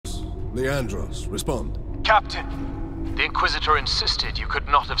Leandros, respond. Captain, the Inquisitor insisted you could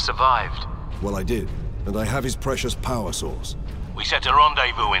not have survived. Well, I did, and I have his precious power source. We set a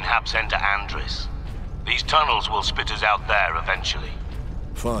rendezvous in Hab Center Andris. These tunnels will spit us out there eventually.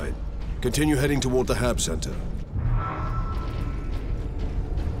 Fine. Continue heading toward the Hab Center.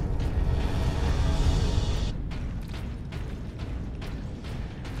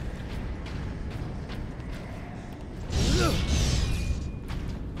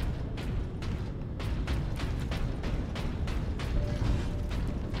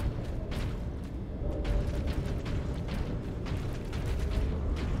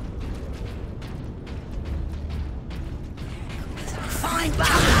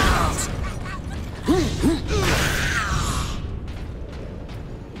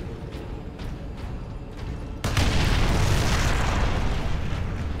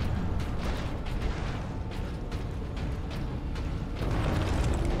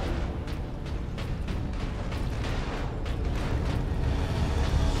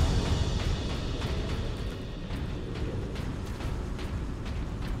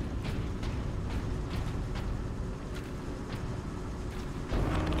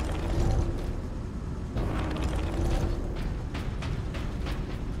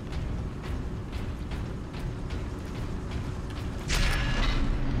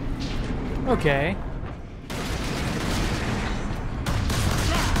 Okay.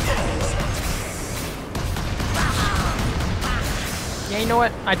 Yeah, you know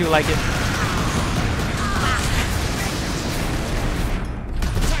what? I do like it.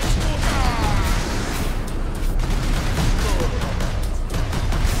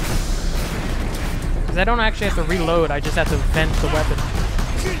 Because I don't actually have to reload, I just have to vent the weapon.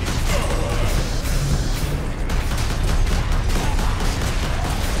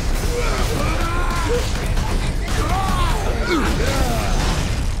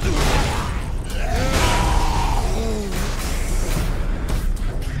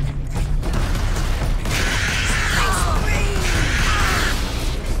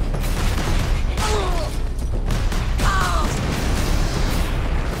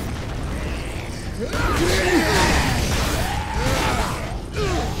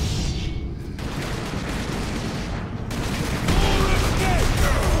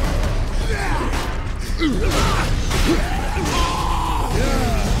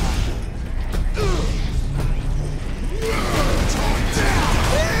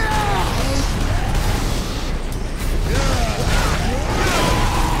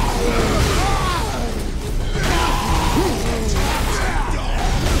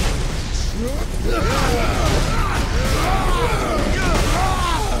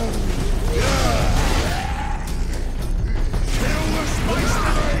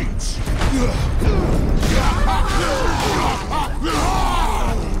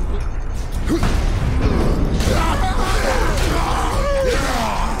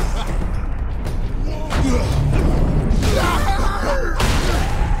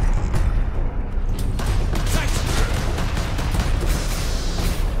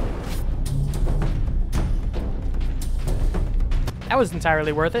 That was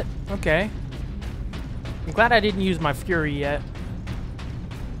entirely worth it. Okay. I'm glad I didn't use my fury yet.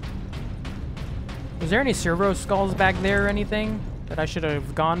 Was there any servo skulls back there or anything that I should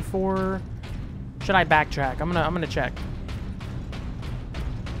have gone for? Should I backtrack? I'm gonna check.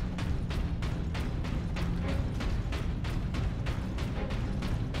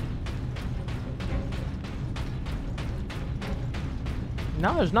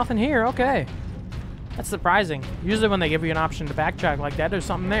 No, there's nothing here. Okay. That's surprising. Usually when they give you an option to backtrack like that, there's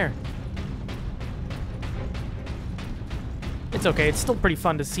something there. It's okay. It's still pretty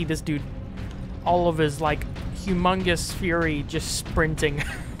fun to see this dude, all of his, like, humongous fury just sprinting.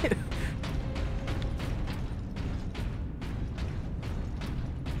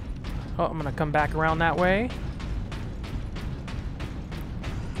 Oh, I'm gonna come back around that way.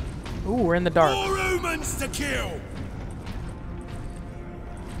 Ooh, we're in the dark. More humans to kill!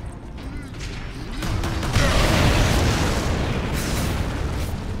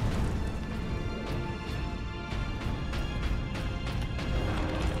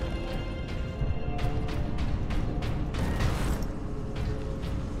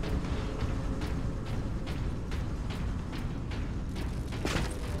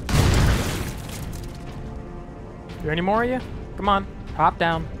 Are there any more of you? Come on, hop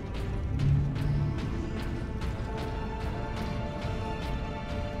down.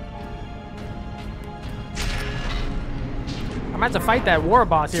 I'm gonna have to fight that war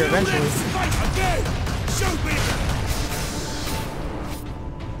boss here eventually.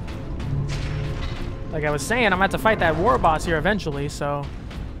 Like I was saying, I'm gonna have to fight that war boss here eventually, so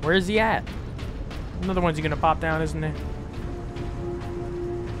Where is he at? Another one's gonna pop down, isn't there?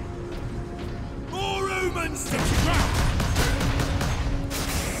 More humans to trap!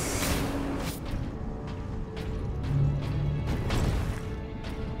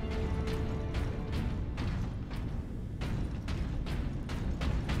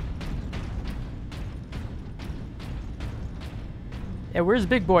 Yeah, where's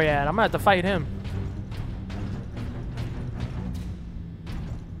Big Boy at? I'm gonna have to fight him.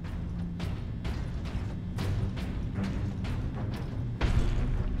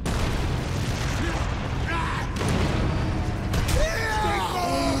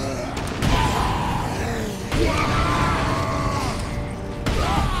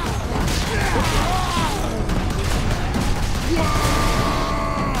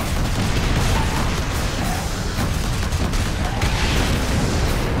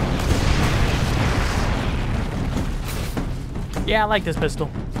 Yeah, I like this pistol.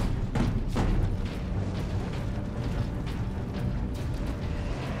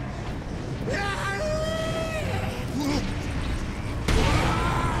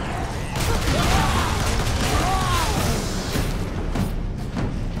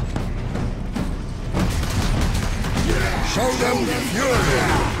 Show them the fury!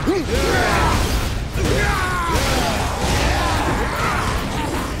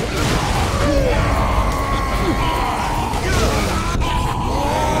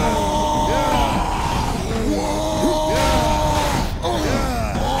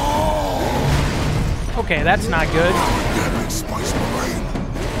 Okay, that's not good. Spice Marine!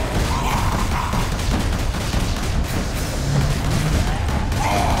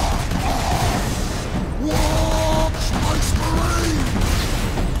 Whoa! Spice Marine!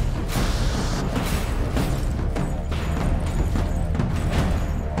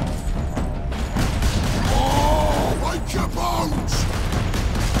 Oh, break your bones!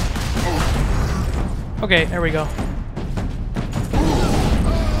 Okay, there we go.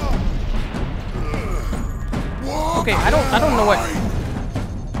 Okay, I don't know what.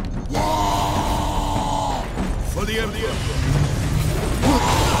 For the Emperor.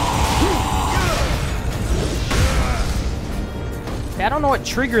 I don't know what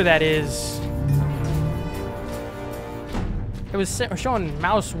trigger that is. It was showing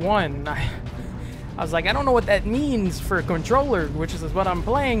mouse 1. I was like, I don't know what that means for a controller, which is what I'm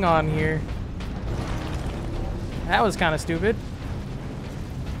playing on here. That was kind of stupid.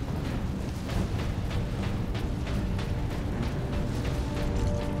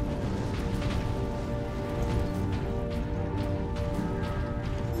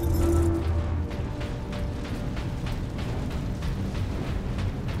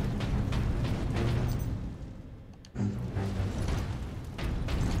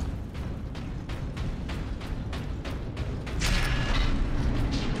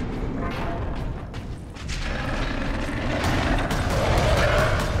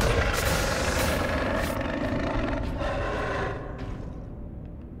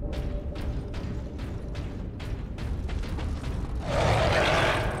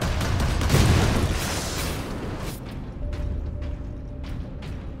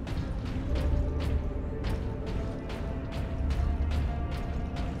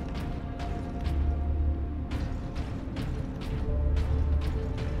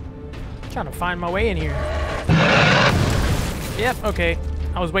 Trying to find my way in here. Yep, okay.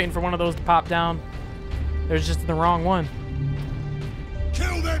 I was waiting for one of those to pop down. There's just the wrong one.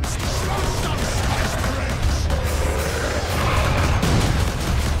 Kill them! Spice Marines!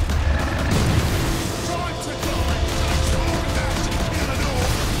 Time to die! Transform that to kill an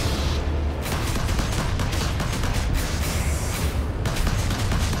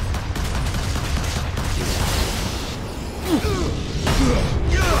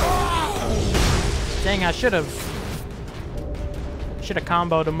Dang, I should have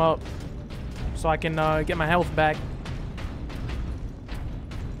comboed him up so I can get my health back.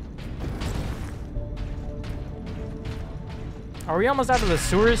 Are we almost out of the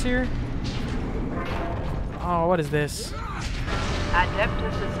sewers here? Oh, what is this?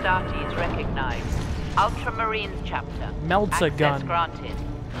 Adeptus Astartes recognized. Ultramarines chapter. Melts a Access gun. granted.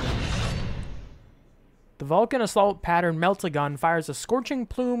 The Vulcan assault pattern melts a gun, fires a scorching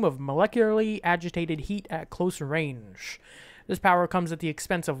plume of molecularly agitated heat at close range. This power comes at the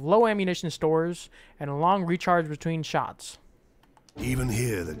expense of low ammunition stores and a long recharge between shots. Even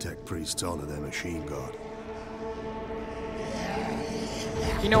here, the tech priests honor their machine god.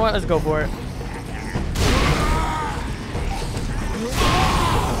 You know what? Let's go for it.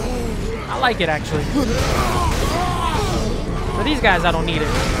 I like it, actually. For these guys, I don't need it.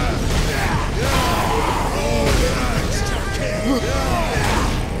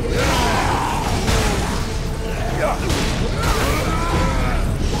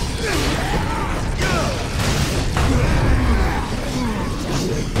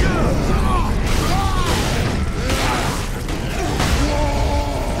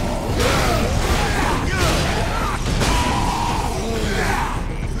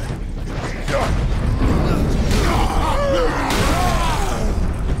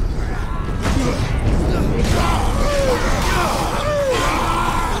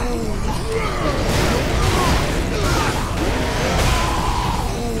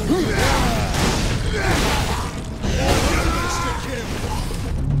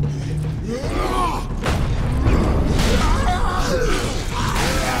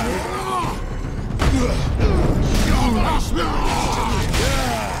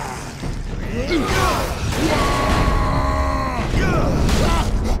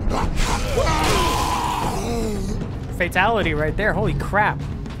 fatality right there. Holy crap.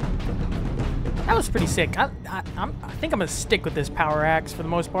 That was pretty sick. I think I'm going to stick with this power axe for the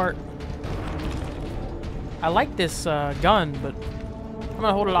most part. I like this gun, but I'm going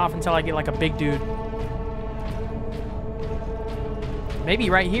to hold it off until I get like a big dude.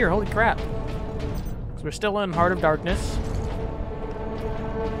 Maybe right here. Holy crap. So we're still in Heart of Darkness.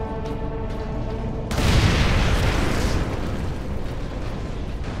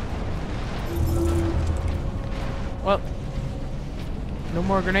 Well, no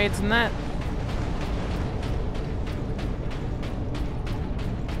more grenades than that.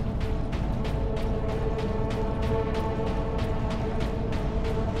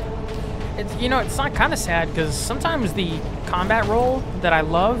 It's, you know, it's not kind of sad because sometimes the combat roll that I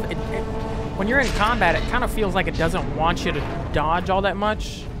love, when you're in combat, it kind of feels like it doesn't want you to dodge all that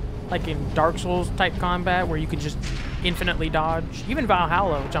much. Like in Dark Souls type combat where you can just infinitely dodge. Even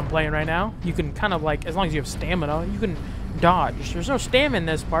Valhalla, which I'm playing right now, you can kind of like, as long as you have stamina, you can dodge. There's no stamina in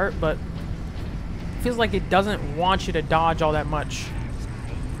this part, but it feels like it doesn't want you to dodge all that much.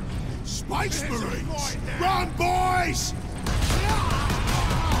 Space Marines! Run, boys!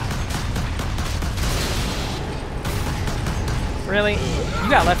 Really? You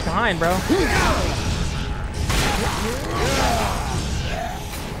got left behind, bro. I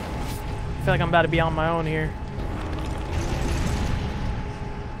feel like I'm about to be on my own here.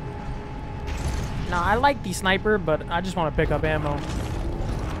 Now, I like the sniper, but I just want to pick up ammo.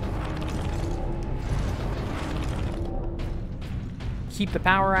 Keep the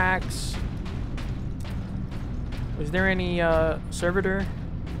power axe. Was there any servitor?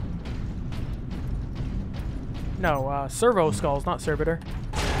 No, servo skulls, not servitor.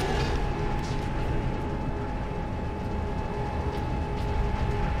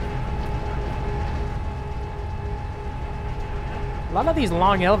 A lot of these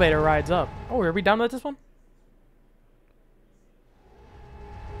long elevator rides up. Oh, are we done with this one?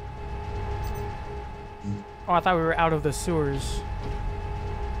 Oh, I thought we were out of the sewers.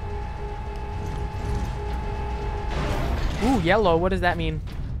 Ooh, yellow. What does that mean?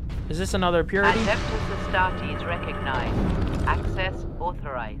 Is this another purity? Adeptus Astartes recognized. Access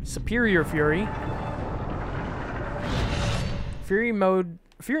authorized. Superior Fury. Fury mode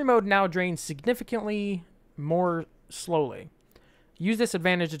now drains significantly more slowly. Use this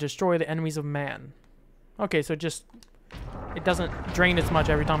advantage to destroy the enemies of man. Okay, so just it doesn't drain as much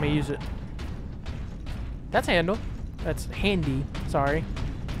every time I use it. That's That's handy. Sorry.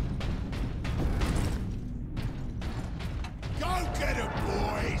 Go get it,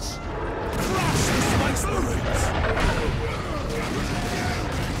 boys! Crush the Space Marines!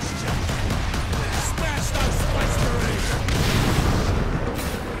 Smash those Space Marines!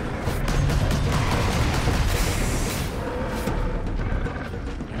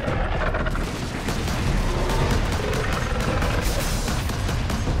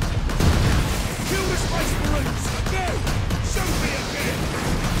 Kill the Space Marines! Again! Shoot me again!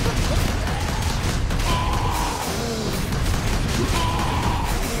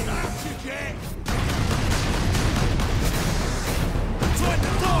 Out you get! Try to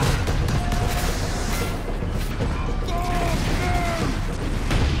die!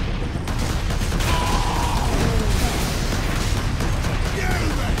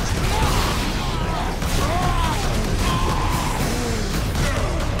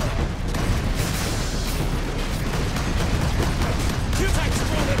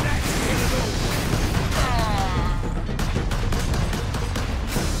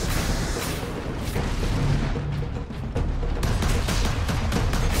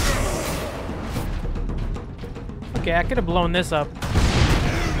 Okay, I could have blown this up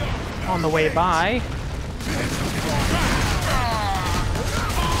on the way by.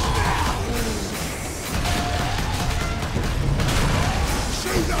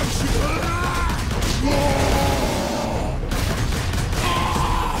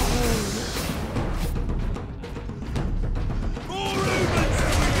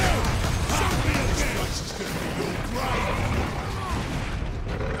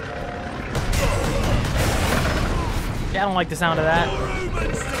 Yeah, I don't like the sound of that.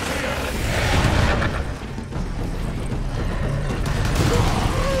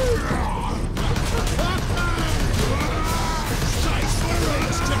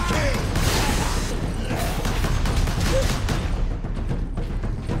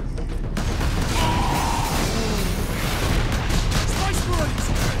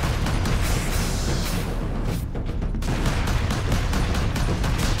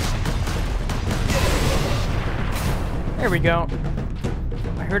 There we go.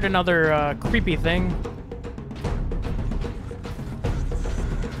 I heard another creepy thing.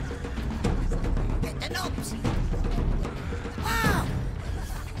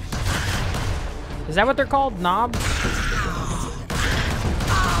 Is that what they're called? Knobs?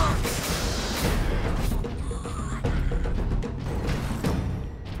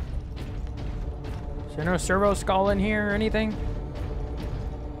 Is there no servo skull in here or anything?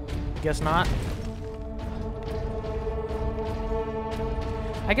 Guess not.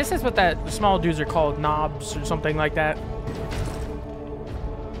 I guess that's what the small dudes are called, knobs or something like that.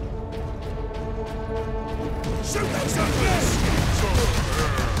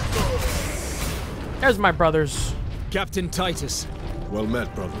 There's my brothers. Captain Titus. Well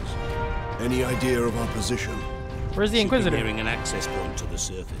met, brothers. Any idea of our position? Where's the Inquisitor? Nearing an access point to the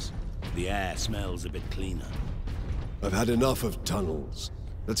surface. The air smells a bit cleaner. I've had enough of tunnels.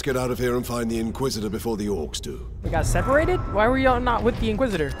 Let's get out of here and find the Inquisitor before the Orks do. We got separated? Why were y'all not with the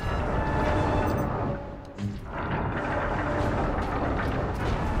Inquisitor?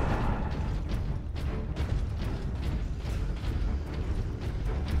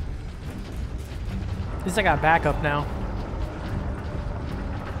 At least I got backup now.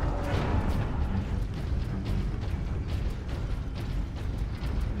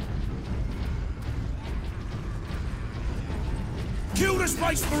 Kill the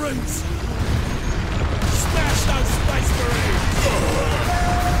Space Marines! Smash those Space Marines!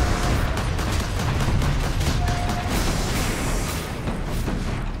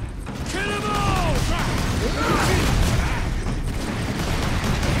 Kill them all!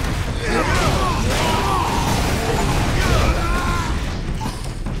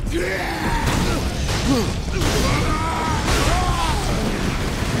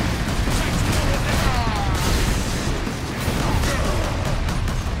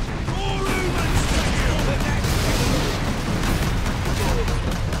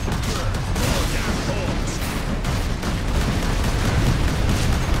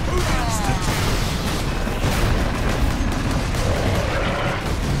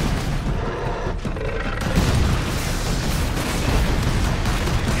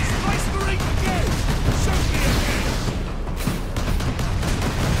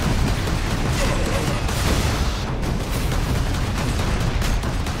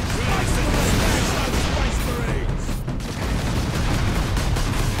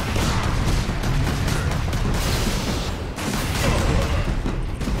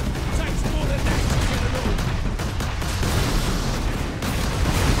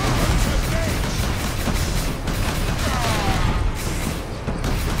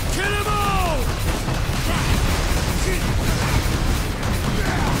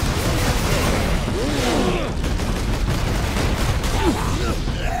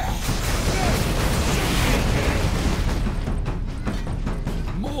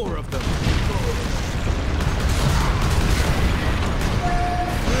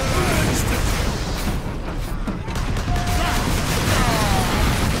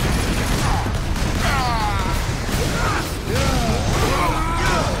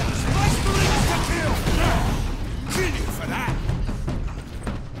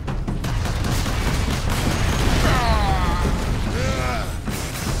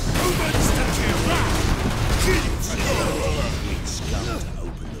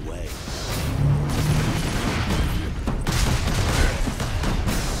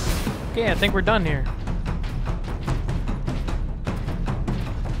 Okay, I think we're done here.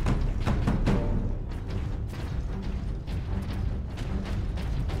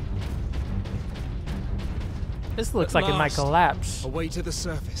 This looks like it might collapse. Away to the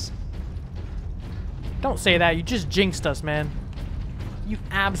surface. Don't say that. You just jinxed us, man. You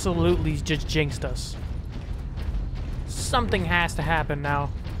absolutely just jinxed us. Something has to happen now.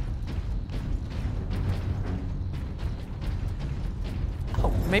 Oh,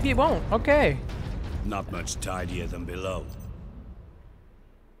 maybe it won't. Okay. Not much tidier than below.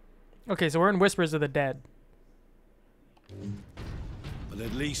 Okay, so we're in Whispers of the Dead. But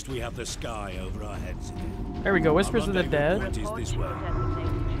at least we have the sky over our heads again. There we go, Whispers of the Dead. What is this way?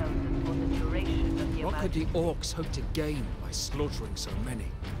 What could the Orks hope to gain by slaughtering so many?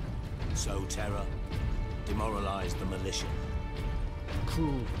 Sow terror, demoralize the militia.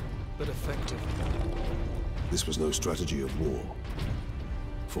 Cruel, but effective. This was no strategy of war.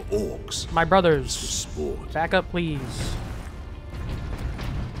 For Orks, My this was brothers, sport. back up, please.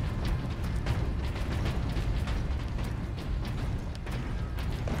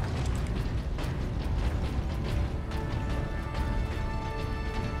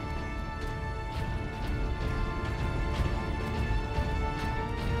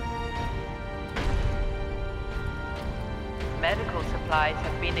 Medical supplies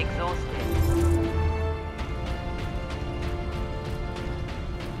have been exhausted.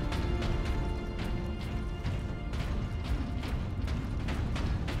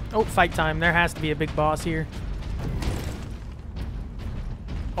 Oh, fight time. There has to be a big boss here.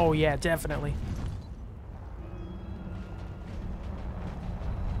 Oh, yeah, definitely.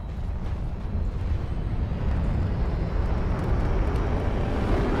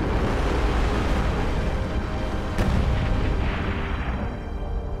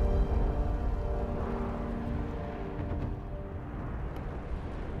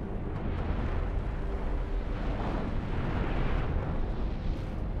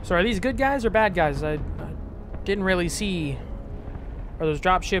 So are these good guys or bad guys? I didn't really see. Are those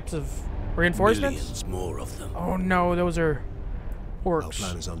drop ships of reinforcements? Millions more of them. Oh no, those are Our orcs.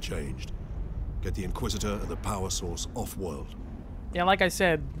 plan is unchanged. Get the Inquisitor and the power source off-world. Yeah, like I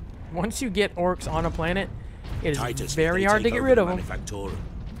said, once you get orcs on a planet, it is Titus, very they hard to take get over rid the of them. Manufactorum.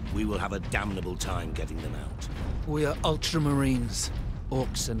 We will have a damnable time getting them out. We are Ultramarines.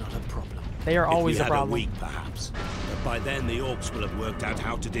 Orks are not a problem. They are always if we a had problem. a week, perhaps. But by then, the Orks will have worked out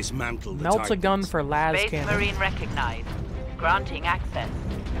how to dismantle the Melts a gun Titans. for las Space cannon. Marine recognized. Granting access.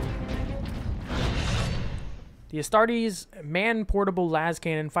 The Astartes man-portable las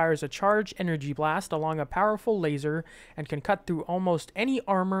cannon fires a charged energy blast along a powerful laser and can cut through almost any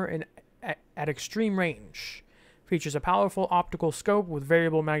armor at extreme range. Features a powerful optical scope with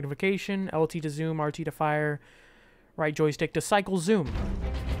variable magnification, LT to zoom, RT to fire, right joystick to cycle zoom.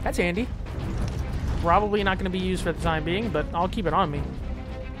 That's handy. Probably not going to be used for the time being, but I'll keep it on me.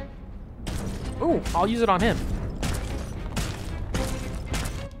 Ooh, I'll use it on him.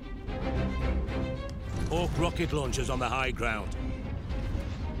 Ork rocket launchers on the high ground.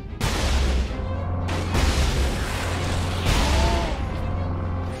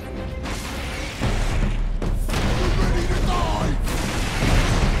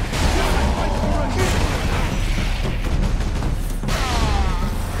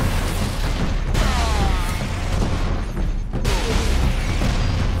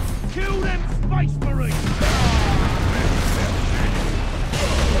 Kill them Space Marines!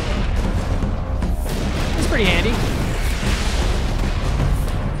 It's pretty handy.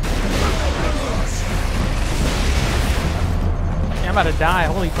 Yeah, I'm about to die.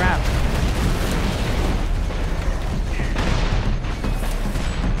 Holy crap.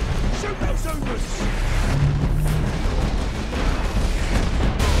 Shoot those Ubers!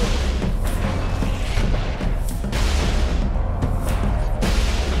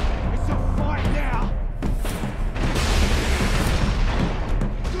 It's a fight now!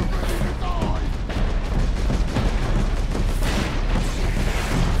 You're ready to die!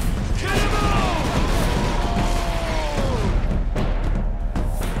 Kill them all!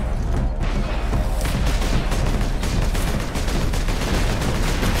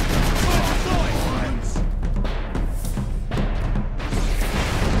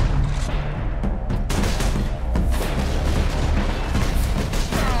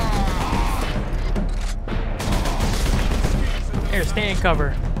 Here, stand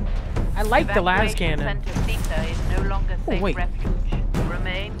cover. I like the las Evacuating cannon. Center Theta is no longer safe wait. refuge.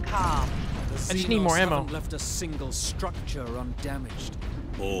 Remain calm. The I just need more Xenos ammo. haven't left a single structure undamaged.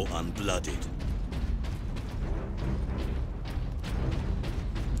 Or unblooded.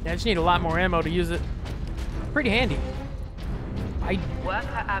 Yeah, I just need a lot more ammo to use it. Pretty handy. Worker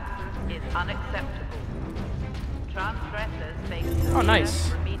absence is unacceptable. Transgressors face severe Oh, nice.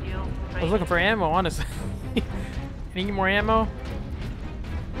 remedial I was looking for ammo, honestly. Any more ammo?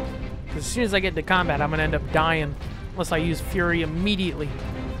 'Cause as soon as I get to combat, I'm gonna end up dying. Unless I use Fury immediately.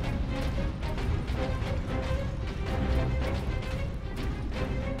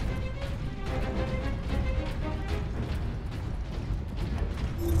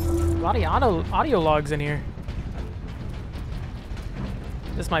 A lot of audio logs in here.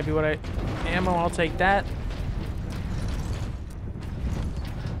 This might be what I... Ammo, I'll take that.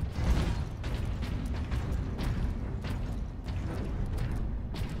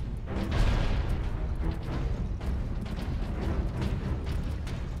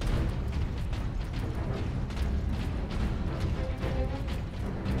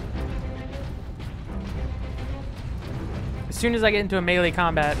 As soon as I get into a melee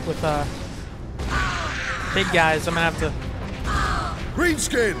combat with big guys, I'm gonna have to...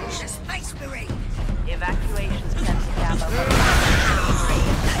 Greenskins! Evacuation center Gamma.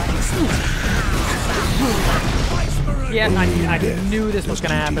 Yeah, I knew this was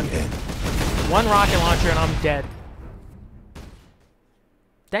gonna happen. One rocket launcher and I'm dead.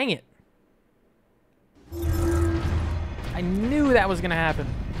 Dang it. I knew that was gonna happen.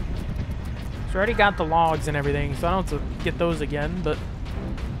 So I already got the logs and everything, so I don't have to get those again, but...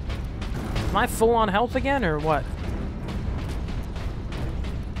 Am I full on health again, or what?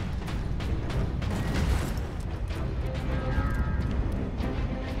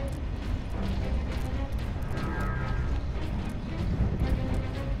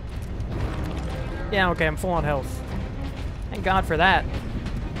 Yeah, okay, I'm full on health. Thank God for that.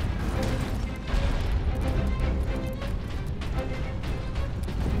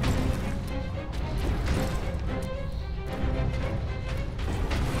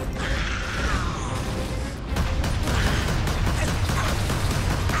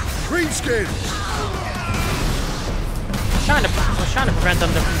 Greenskin! I was trying to prevent them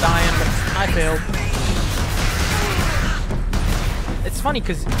from dying, but I failed. It's funny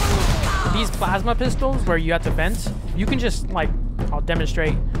because these plasma pistols where you have to vent, you can just, like, I'll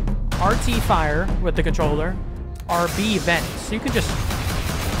demonstrate. RT fire with the controller, RB vent. So you can just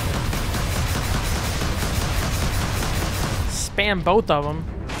spam both of them.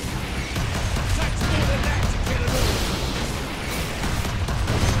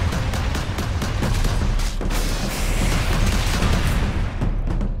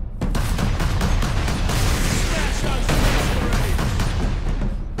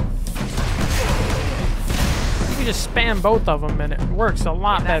 Just spam both of them and it works a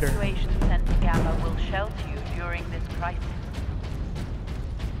lot better. Evacuation Center Gamma will shelter you during this crisis.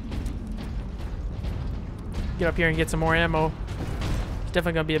 Get up here and get some more ammo. It's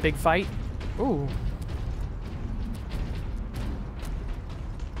definitely gonna be a big fight. Ooh.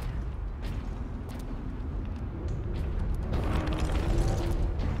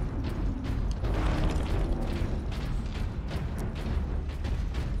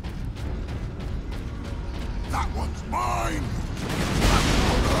 That one's mine!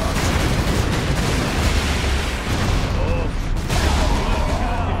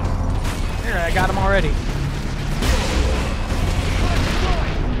 There, I got him already.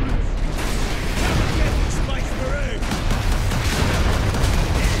 Space Marine!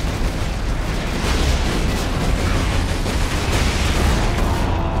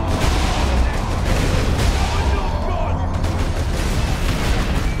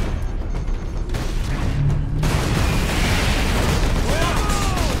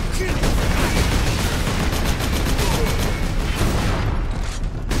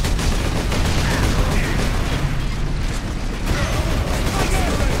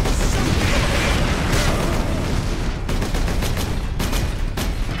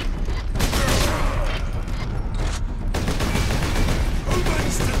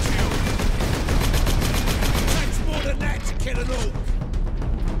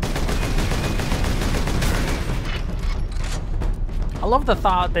 I love the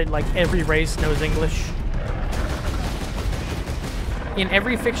thought that like every race knows English. In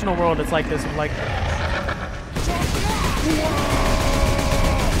every fictional world, it's like this. Like,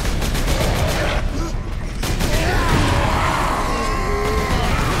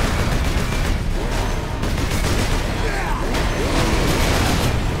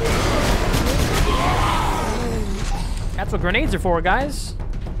 that's what grenades are for, guys.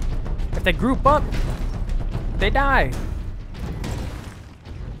 If they group up, they die.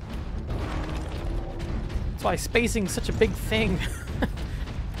 That's why spacing's such a big thing.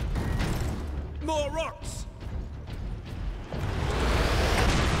 More rocks!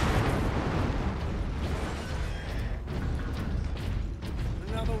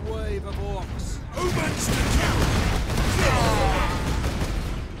 Another wave of orcs. Who wants to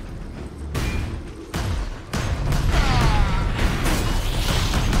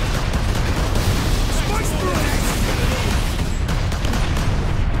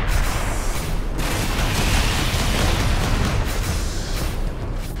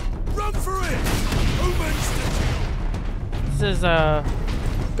This is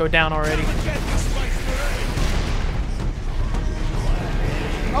go down already.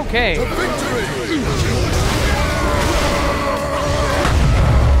 Okay.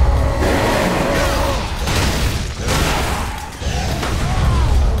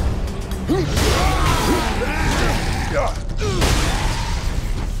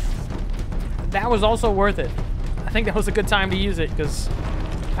 That was also worth it. I think that was a good time to use it because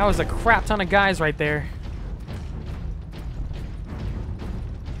that was a crap ton of guys right there.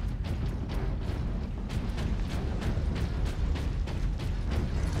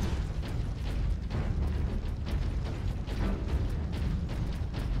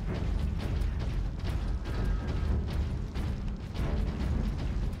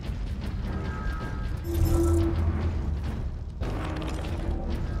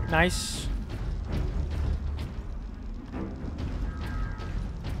 Nice.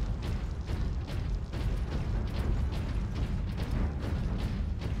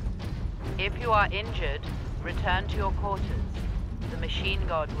 If you are injured, return to your quarters. The machine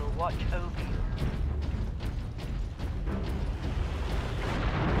god will watch over you.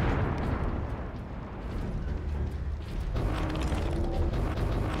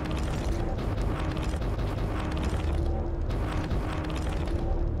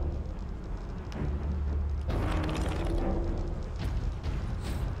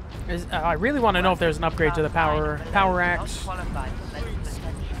 I really want to know if there's an upgrade to the power axe.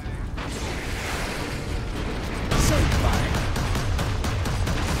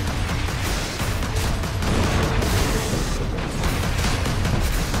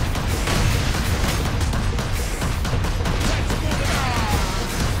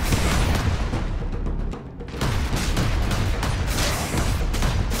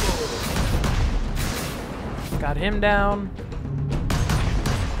 Got him down.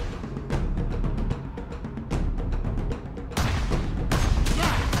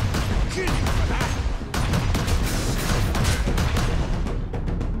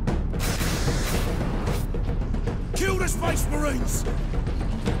 Kill the Space Marines!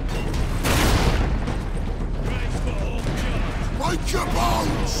 Break your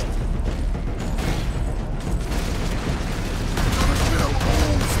bones! Gonna kill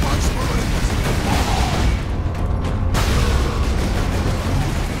all Space Marines!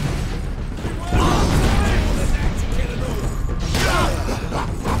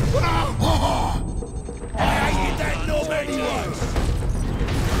 I hated that knob anyway!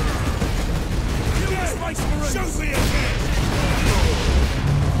 Kill the Space Marines! Show me again!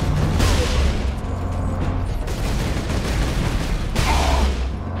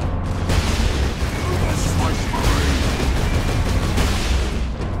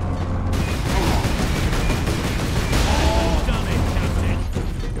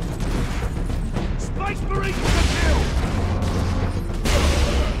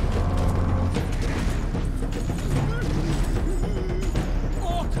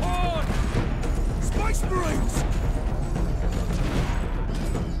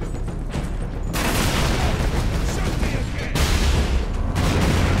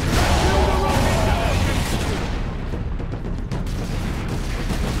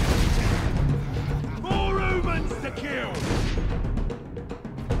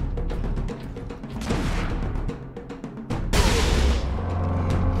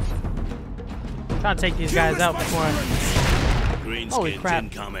 Trying to take these guys out before I... Holy crap.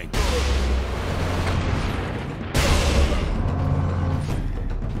 Incoming.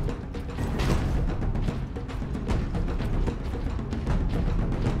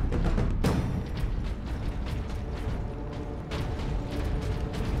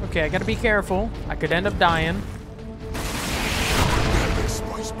 Okay, I gotta be careful. I could end up dying.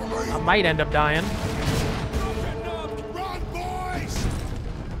 I might end up dying. Run, boys!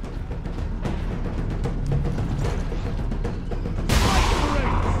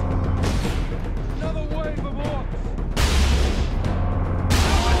 Another wave of orcs!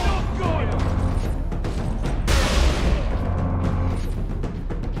 Not good!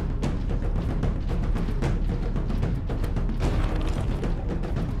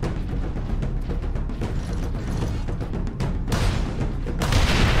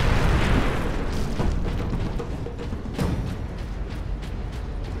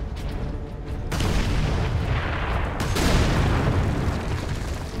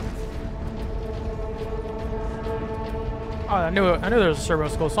 Oh, I knew there was a servo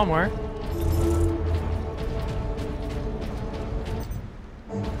skull somewhere.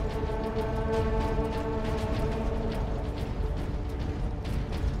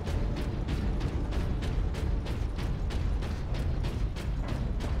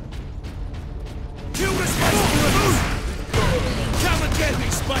 Kill the Space Marines! Come and get me,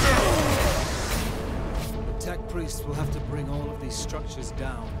 Space! The tech priests will have to bring all of these structures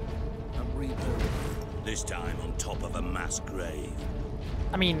down and rebuild. This time on top of a mass grave.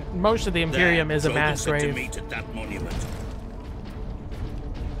 I mean, most of the Imperium There, is a Drogon mass said to grave. meet at that monument.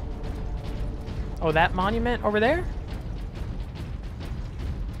 Oh, that monument over there?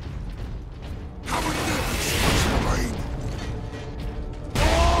 Come and get me, Space Marine!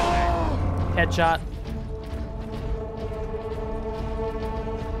 Headshot.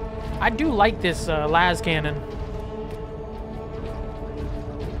 I do like this las cannon.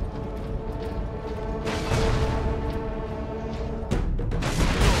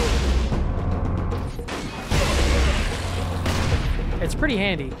 It's pretty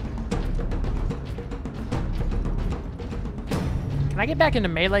handy. Can I get back into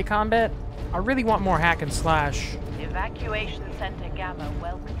melee combat? I really want more hack and slash. Evacuation Center Gamma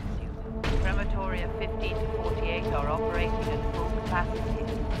welcomes you. Crematoria 15 to 48 are operating at full capacity.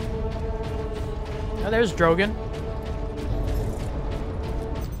 Oh, there's Drogon.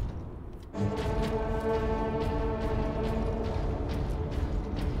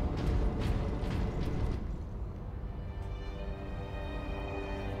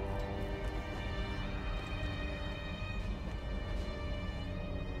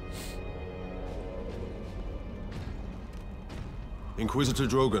 Inquisitor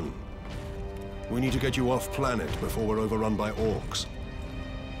Drogon, we need to get you off planet before we're overrun by Orks.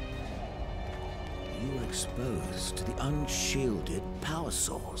 You were exposed to the unshielded power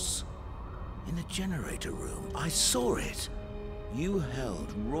source. In the generator room, I saw it. You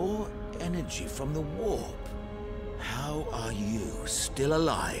held raw energy from the warp. How are you still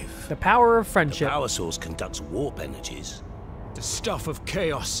alive? The power of friendship. The power source conducts warp energies. The stuff of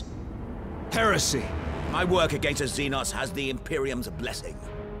chaos. Heresy. My work against the Xenos has the Imperium's blessing.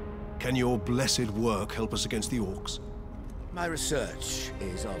 Can your blessed work help us against the Orks? My research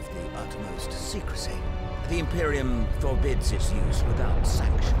is of the utmost secrecy. The Imperium forbids its use without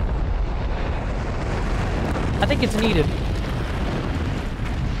sanction. I think it's needed.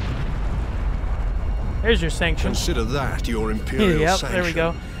 There's your sanction. Consider that your Imperial yep, sanction. there we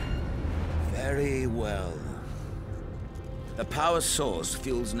go. Very well. The power source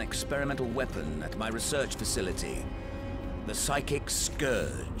fuels an experimental weapon at my research facility. The Psychic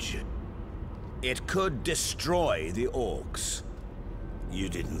Scourge. It could destroy the Orks. You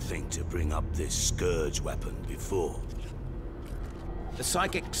didn't think to bring up this Scourge weapon before. The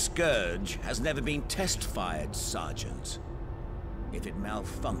Psychic Scourge has never been test-fired, Sergeant. If it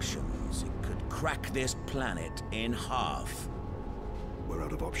malfunctions, it could crack this planet in half. We're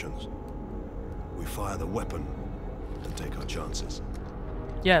out of options. We fire the weapon and take our chances.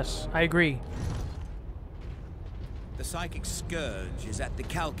 Yes, I agree. The Psychic Scourge is at the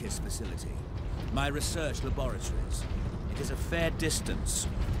Calcis facility, my research laboratories. It is a fair distance.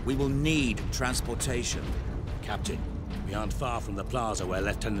 We will need transportation. Captain, we aren't far from the plaza where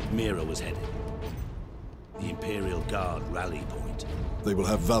Lieutenant Mira was headed. The Imperial Guard rally point. They will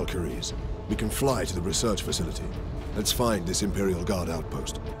have Valkyries. We can fly to the research facility. Let's find this Imperial Guard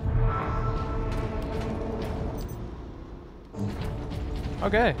outpost.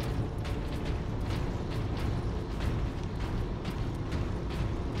 Okay.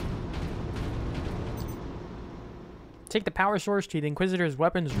 Take the power source to the Inquisitor's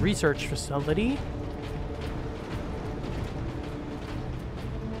weapons research facility.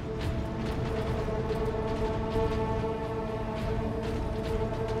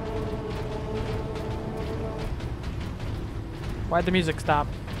 Why'd the music stop?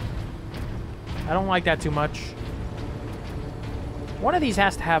 I don't like that too much. One of these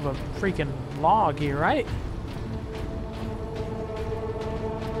has to have a freaking log here, right?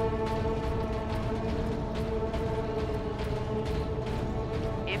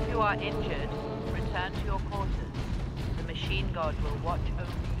 If you are injured, return to your quarters. The machine god will watch over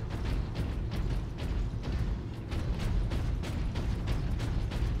you.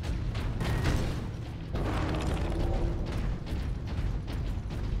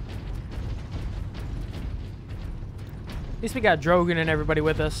 At least we got Drogon and everybody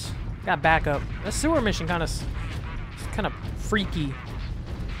with us. Got backup. This sewer mission kind of freaky.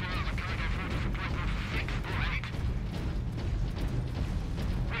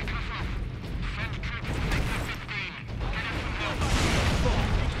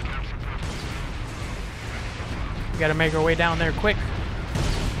 We gotta make our way down there quick.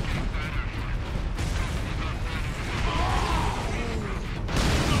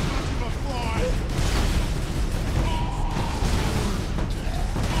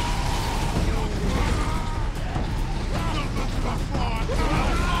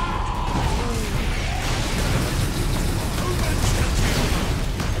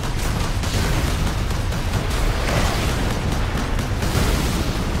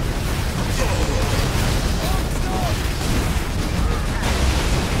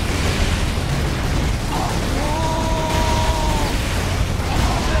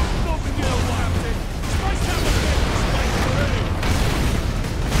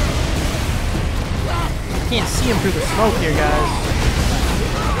 Can't see him through the smoke here, guys.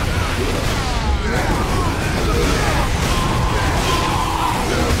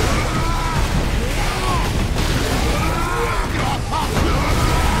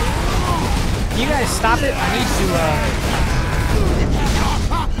 Can you guys stop it? I need to,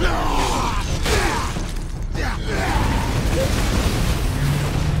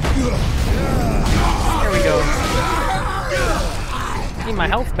 There we go. Need my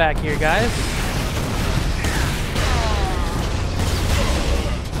health back here, guys.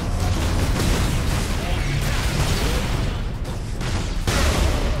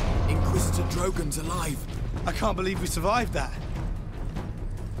 Drogon's alive. I can't believe we survived that.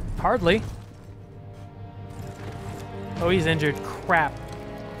 Hardly. Oh, he's injured. Crap.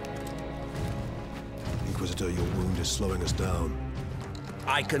 Inquisitor, your wound is slowing us down.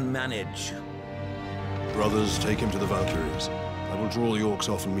 I can manage. Brothers, take him to the Valkyries. I will draw the Orks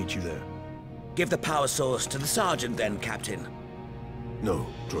off and meet you there. Give the power source to the Sergeant then, Captain. No,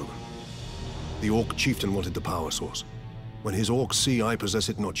 Drogon. The Orc chieftain wanted the power source. When his Orcs see I possess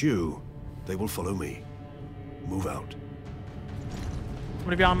it, not you, they will follow me. Move out. I'm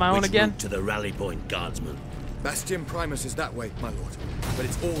gonna be on my own again. Route to the rally point, guardsman. Bastion Primus is that way, my lord. But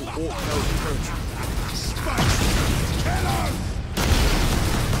it's all Orc-held territory.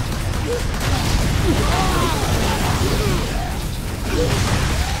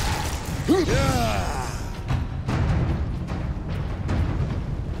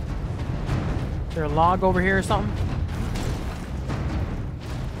 Is there a log over here or something?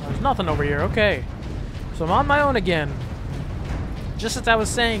 There's nothing over here. Okay. So I'm on my own again. Just as I was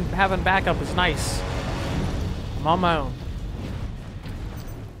saying, having backup is nice. I'm on my own.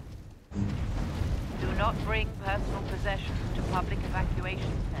 Do not bring personal possessions to public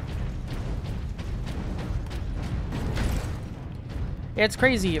evacuation centers. Yeah, it's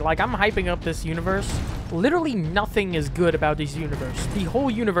crazy. Like, I'm hyping up this universe. Literally nothing is good about this universe. The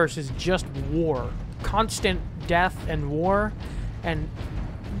whole universe is just war. Constant death and war. And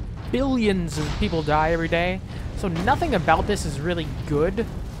billions of people die every day. So nothing about this is really good.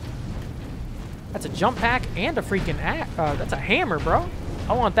 That's a jump pack and a freaking that's a hammer, bro.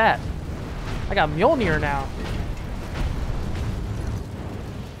 I want that. I got Mjolnir now.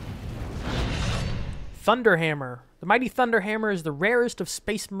 Thunder Hammer. The mighty Thunder Hammer is the rarest of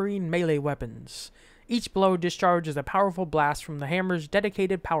Space Marine melee weapons. Each blow discharges a powerful blast from the hammer's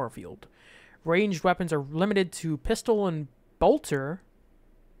dedicated power field. Ranged weapons are limited to pistol and bolter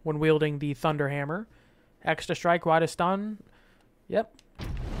when wielding the Thunder Hammer. Extra strike, wide as stun. Yep.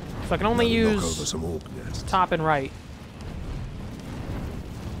 So I can only use top and right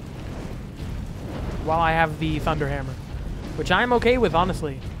while I have the Thunder Hammer, which I'm okay with,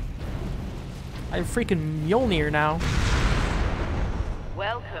 honestly. I have freaking Mjolnir now.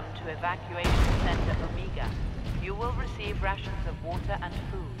 Welcome to Evacuation Center Omega. You will receive rations of water and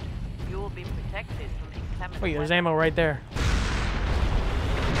food. You will be protected from inclement Wait, there's weather. ammo right there.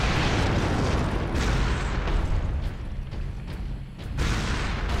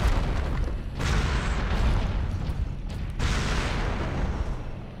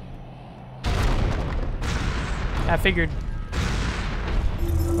 I figured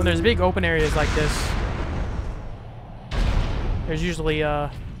when there's big open areas like this, there's usually I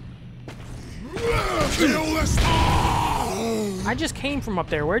just came from up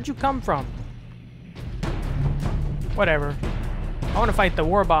there. Where'd you come from? Whatever. I want to fight the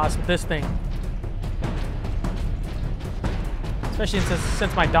war boss with this thing. Especially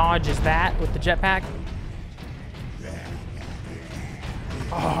since my dodge is that with the jetpack.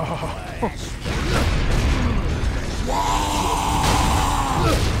 Oh.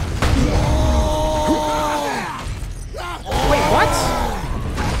 Wait, what?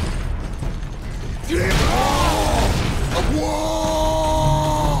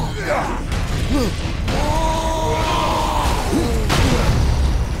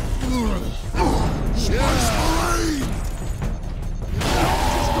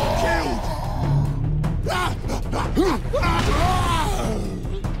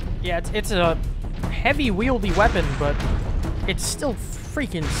 Yeah, it's a heavy wieldy weapon, but it's still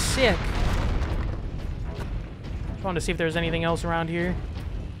freaking sick. Just wanted to see if there's anything else around here.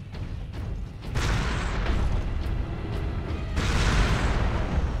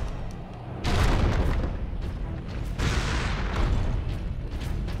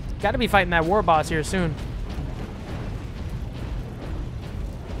 Gotta be fighting that war boss here soon.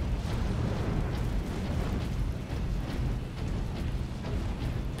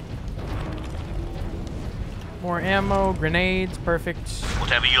 More ammo, grenades, perfect.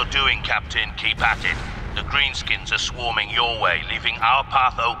 Whatever you're doing, Captain, keep at it. The Greenskins are swarming your way, leaving our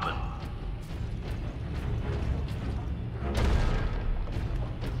path open.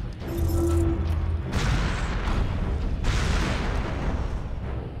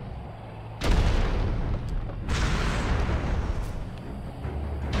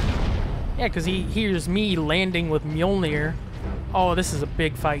 Yeah, because he hears me landing with Mjolnir. Oh, this is a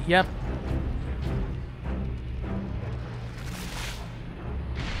big fight. Yep.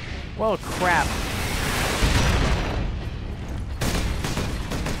 Well, crap.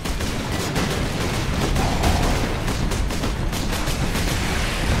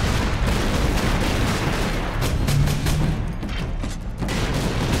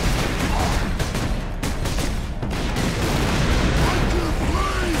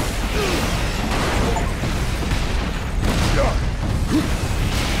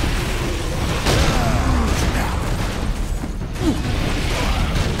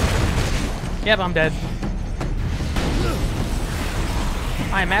 Yep, I'm dead.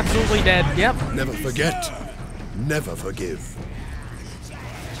 I am absolutely dead. Yep. Never forget, never forgive.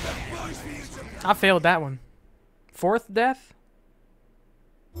 I failed that one. Fourth death?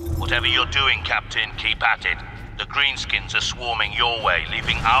 Whatever you're doing, Captain, keep at it. The Greenskins are swarming your way,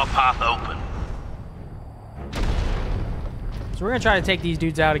 leaving our path open. So we're gonna try to take these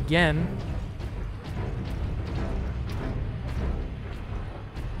dudes out again.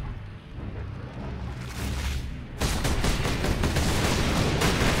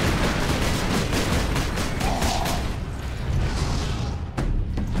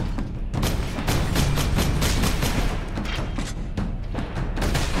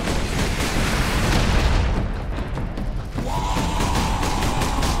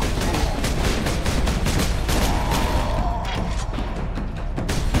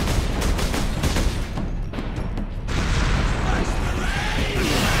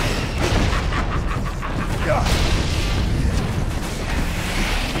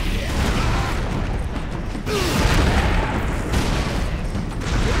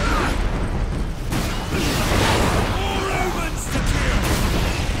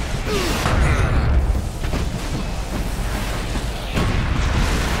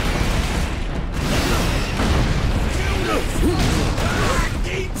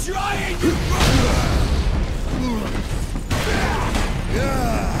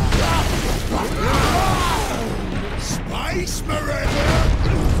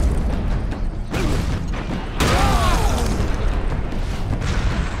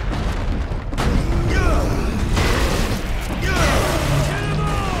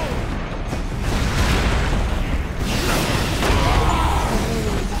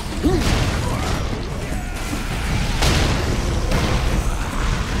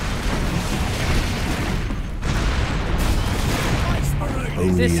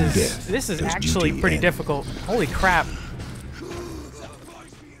 This is actually pretty difficult. Holy crap.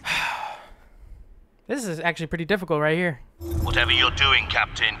 This is actually pretty difficult right here. Whatever you're doing,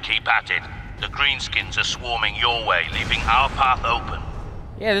 Captain, keep at it. The Greenskins are swarming your way, leaving our path open.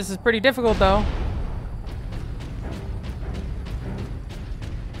 Yeah, this is pretty difficult though.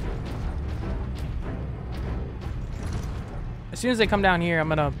 As soon as they come down here, I'm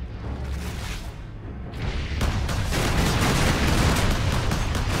gonna...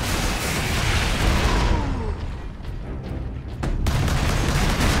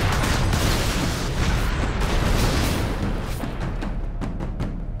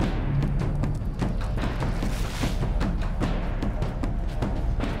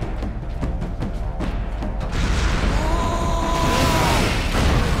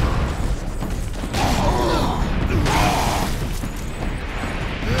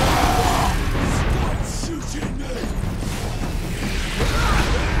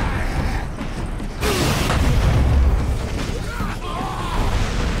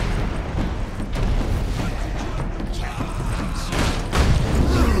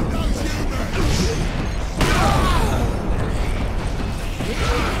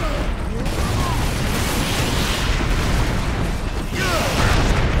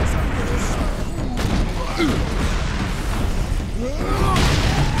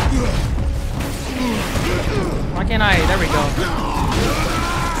 Why can't I? There we go.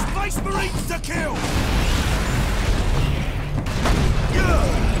 Space Marines to kill!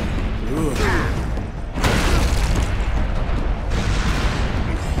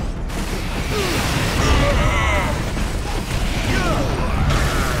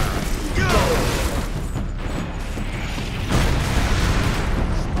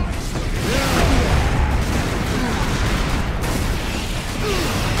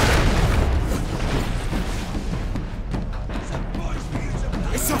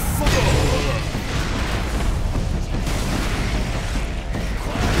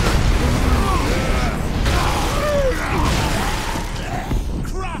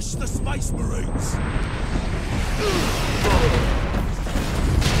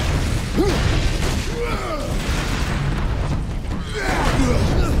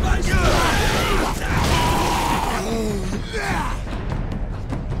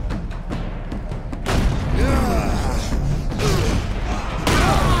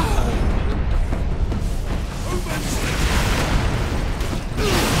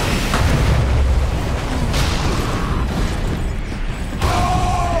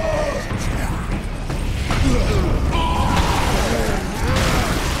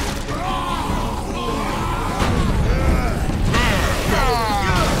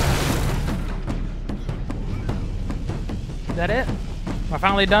 Is that it? Am I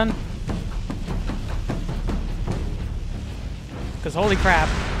finally done? Because holy crap.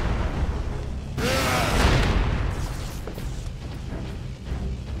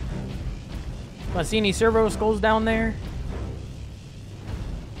 Do I see any servo skulls down there?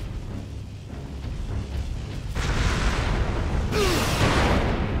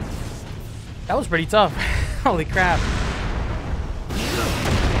 That was pretty tough. Holy crap.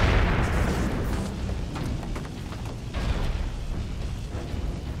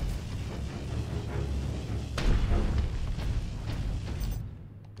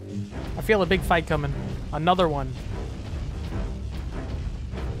 I feel a big fight coming. Another one.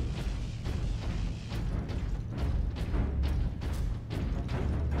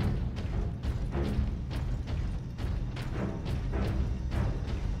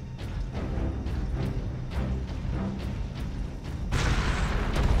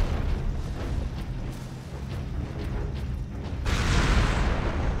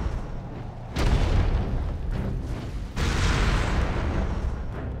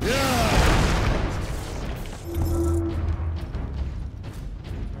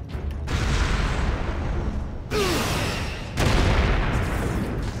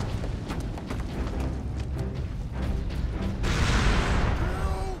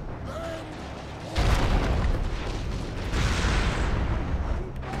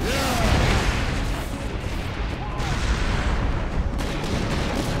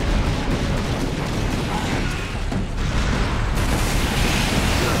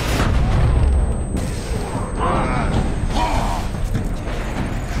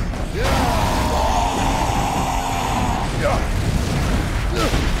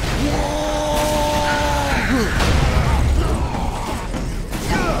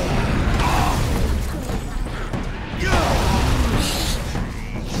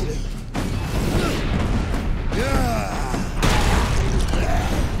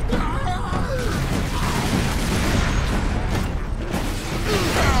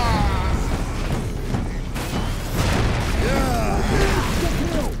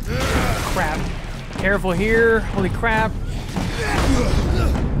 Careful here. Holy crap.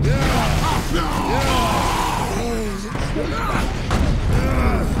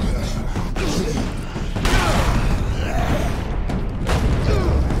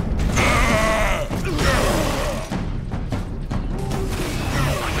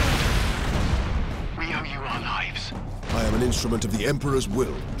 We owe you our lives. I am an instrument of the Emperor's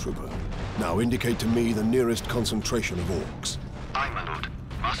will, Trooper. Now indicate to me the nearest concentration of orcs. Aye, my lord.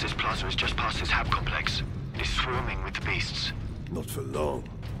 Master's Plaza is just past his hab complex. It is swarming with the beasts. Not for long.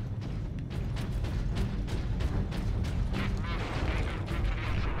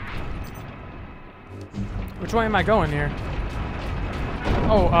 Which way am I going here?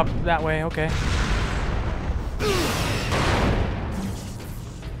 Oh, up that way, okay.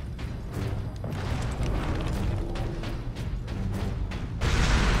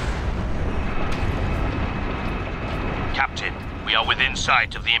 Captain, we are within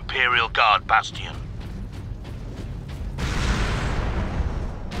sight of the Imperial Guard bastion.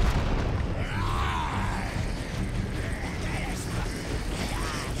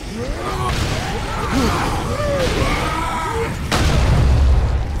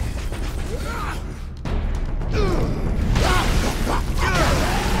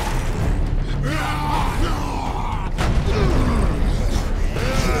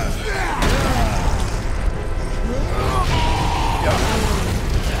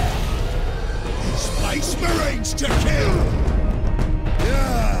 Space Marines to kill!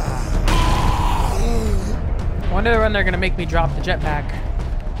 I wonder when they're gonna make me drop the jetpack.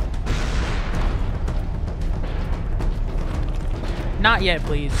 Not yet,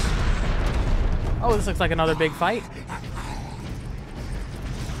 please. Oh, this looks like another big fight.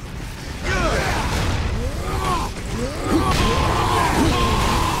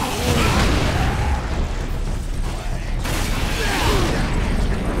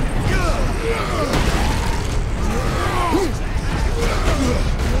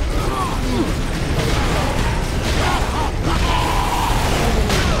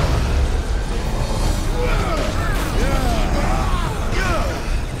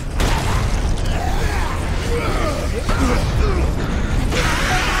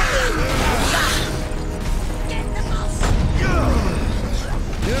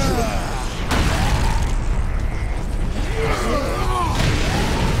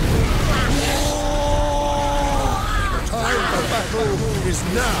 Is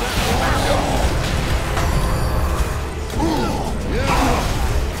now.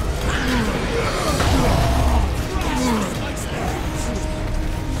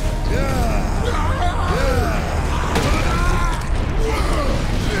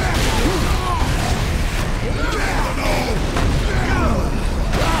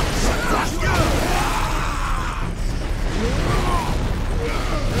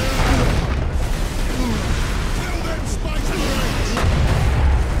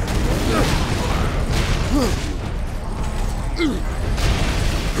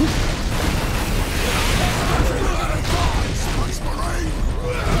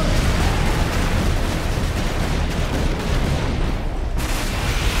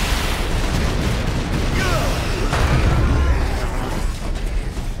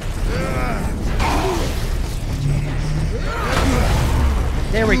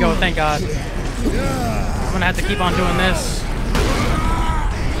 we go, thank God. I'm gonna have to keep on doing this.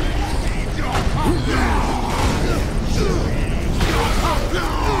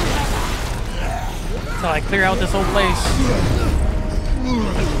 Until I clear out this whole place.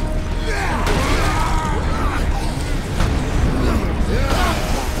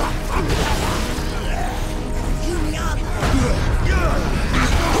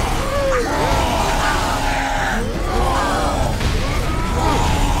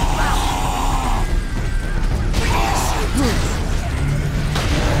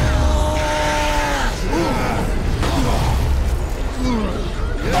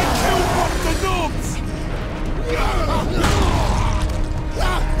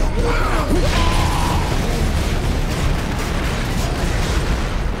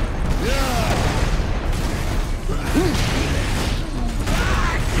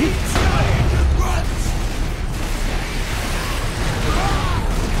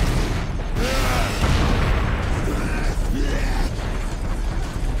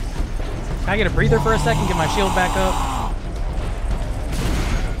 Can I get a breather for a second? Get my shield back up.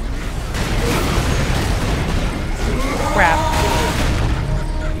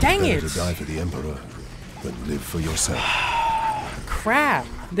 Crap. Dang it! Better to die for the Emperor than live for yourself. Crap.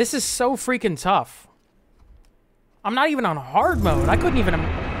 This is so freaking tough. I'm not even on hard mode. I couldn't even...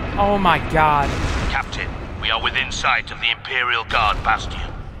 Oh my God. Captain, we are within sight of the Imperial Guard bastion.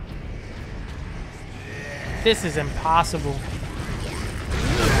 This is impossible.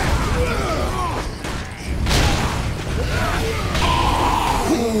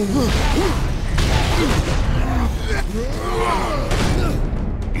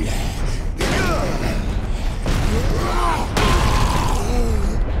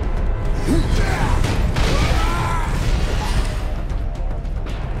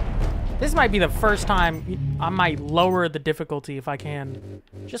 This might be the first time I might lower the difficulty if I can.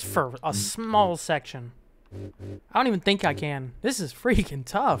 Just for a small section. I don't even think I can. This is freaking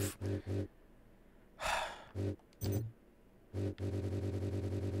tough.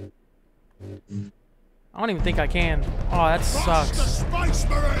 I don't even think I can. Oh, that sucks. The Space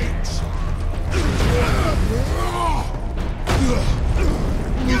Marines!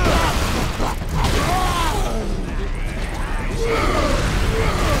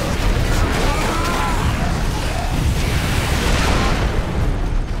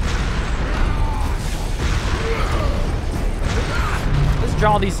 Let's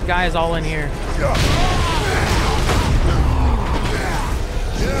draw these guys all in here.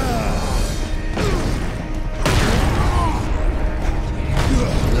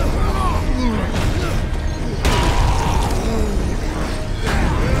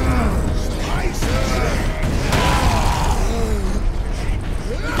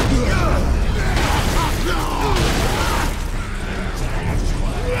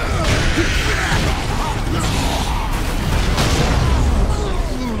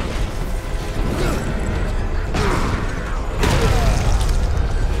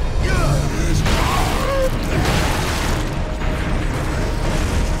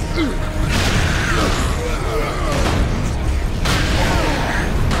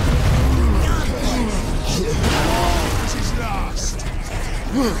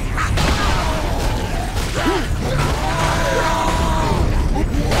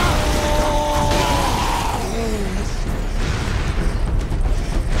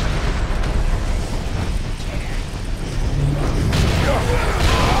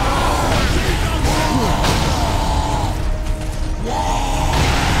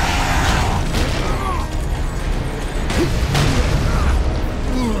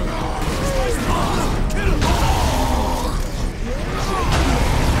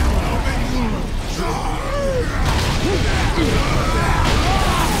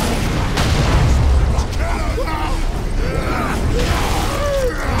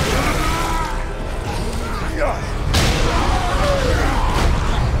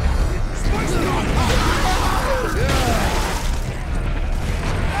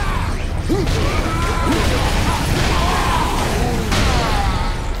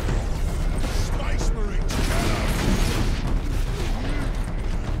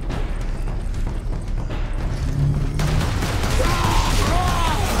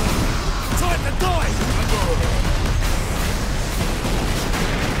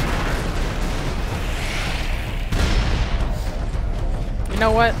 You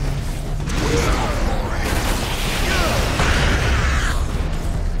know what?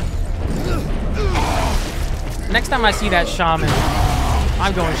 Next time I see that shaman,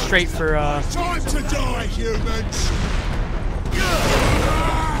 I'm going straight for Time to die, humans!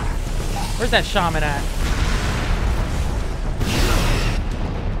 Where's that shaman at?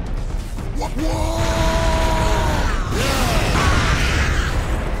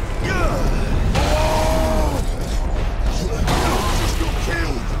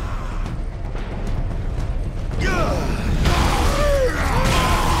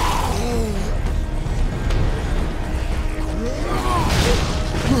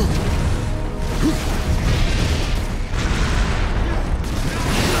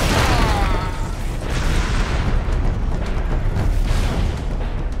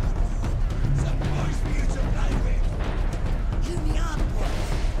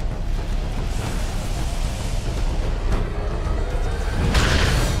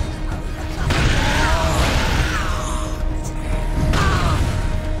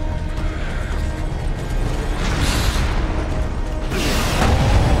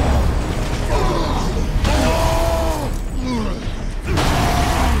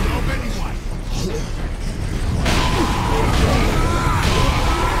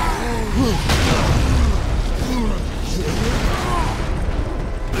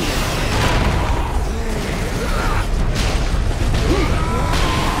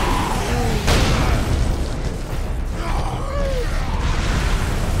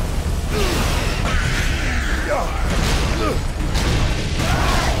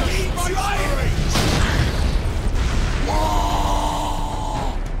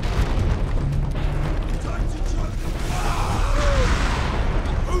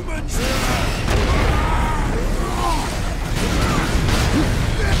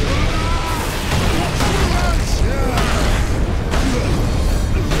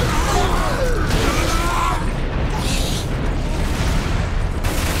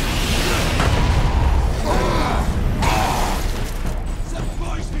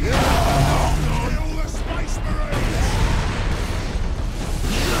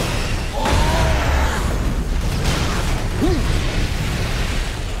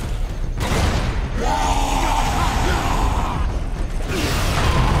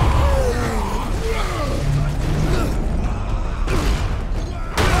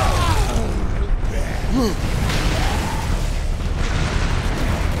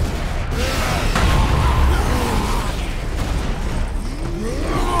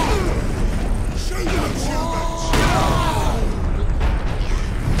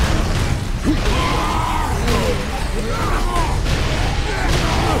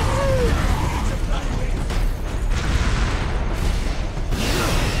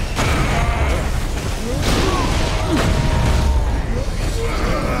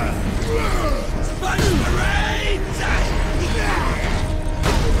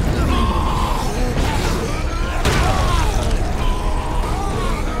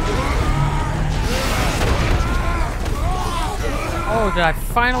 Oh, did I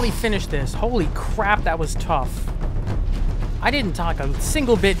finally finish this? Holy crap, that was tough. I didn't talk a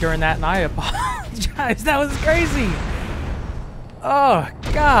single bit during that, and I apologize. That was crazy. Oh,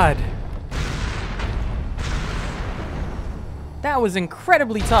 God. That was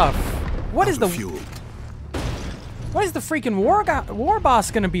incredibly tough. What is the fuel? What is the freaking war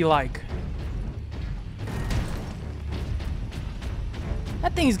boss gonna be like?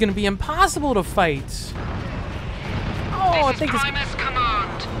 That thing's gonna be impossible to fight. Oh, I think it's...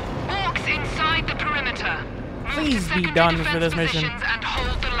 Command. Orks inside the perimeter. Please be done for this mission. And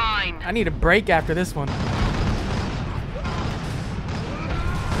hold the line. I need a break after this one.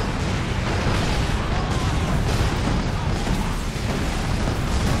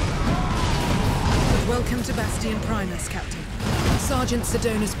 Welcome to Bastion Primus, Captain. Sergeant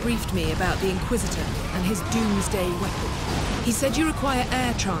Sidonus briefed me about the Inquisitor and his doomsday weapon. He said you require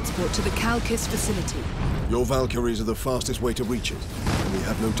air transport to the Calcis facility. Your Valkyries are the fastest way to reach it, and we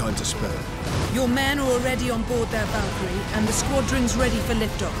have no time to spare. Your men are already on board their Valkyrie, and the squadron's ready for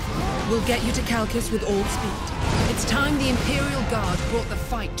liftoff. We'll get you to Calcis with all speed. It's time the Imperial Guard brought the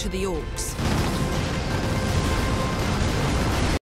fight to the Orks.